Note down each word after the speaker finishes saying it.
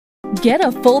Get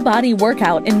a full body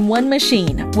workout in one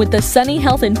machine with the Sunny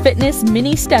Health and Fitness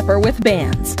Mini Stepper with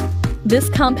bands. This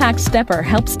compact stepper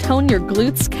helps tone your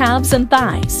glutes, calves, and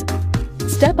thighs.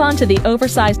 Step onto the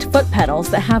oversized foot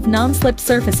pedals that have non-slip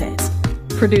surfaces.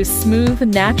 Produce smooth,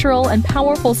 natural, and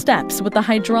powerful steps with the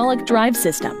hydraulic drive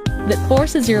system that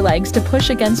forces your legs to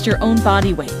push against your own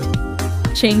body weight.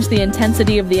 Change the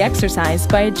intensity of the exercise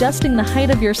by adjusting the height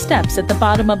of your steps at the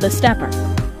bottom of the stepper.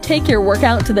 Take your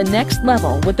workout to the next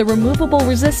level with the removable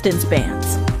resistance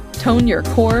bands. Tone your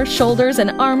core, shoulders,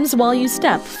 and arms while you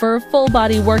step for a full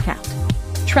body workout.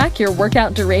 Track your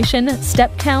workout duration,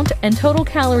 step count, and total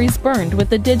calories burned with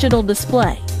the digital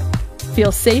display.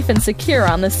 Feel safe and secure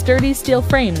on the sturdy steel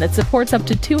frame that supports up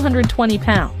to 220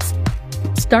 pounds.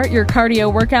 Start your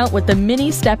cardio workout with the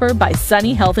Mini Stepper by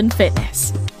Sunny Health and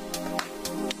Fitness.